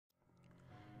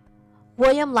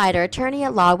William Leiter, attorney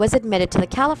at law, was admitted to the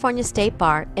California State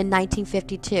Bar in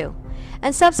 1952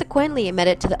 and subsequently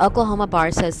admitted to the Oklahoma Bar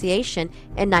Association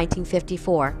in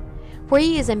 1954, where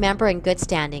he is a member in good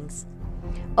standings.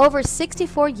 Over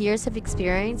 64 years of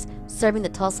experience serving the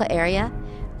Tulsa area,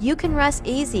 you can rest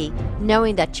easy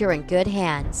knowing that you're in good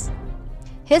hands.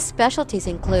 His specialties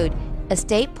include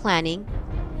estate planning,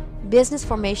 business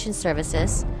formation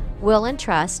services, will and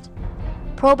trust,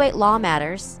 probate law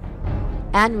matters,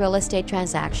 and real estate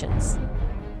transactions.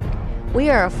 We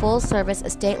are a full-service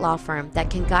estate law firm that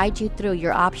can guide you through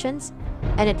your options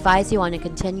and advise you on a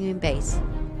continuing basis.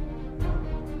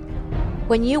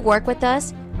 When you work with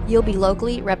us, you'll be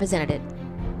locally represented.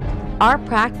 Our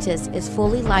practice is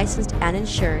fully licensed and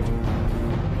insured.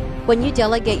 When you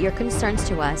delegate your concerns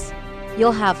to us,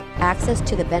 you'll have access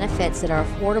to the benefits that are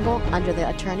affordable under the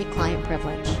attorney-client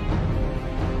privilege.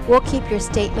 We'll keep your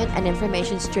statement and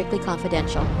information strictly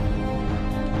confidential.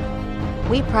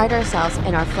 We pride ourselves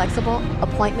in our flexible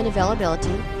appointment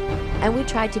availability, and we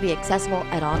try to be accessible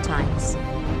at all times.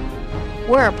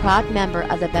 We're a proud member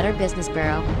of the Better Business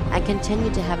Bureau and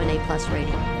continue to have an A+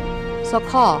 rating. So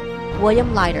call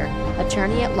William Leiter,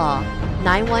 attorney at law,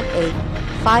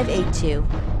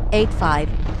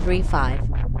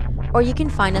 918-582-8535. Or you can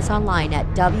find us online at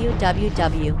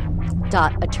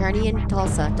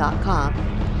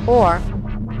www.attorneyintulsa.com or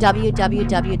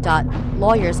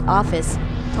www.lawyersofficetulsa.com.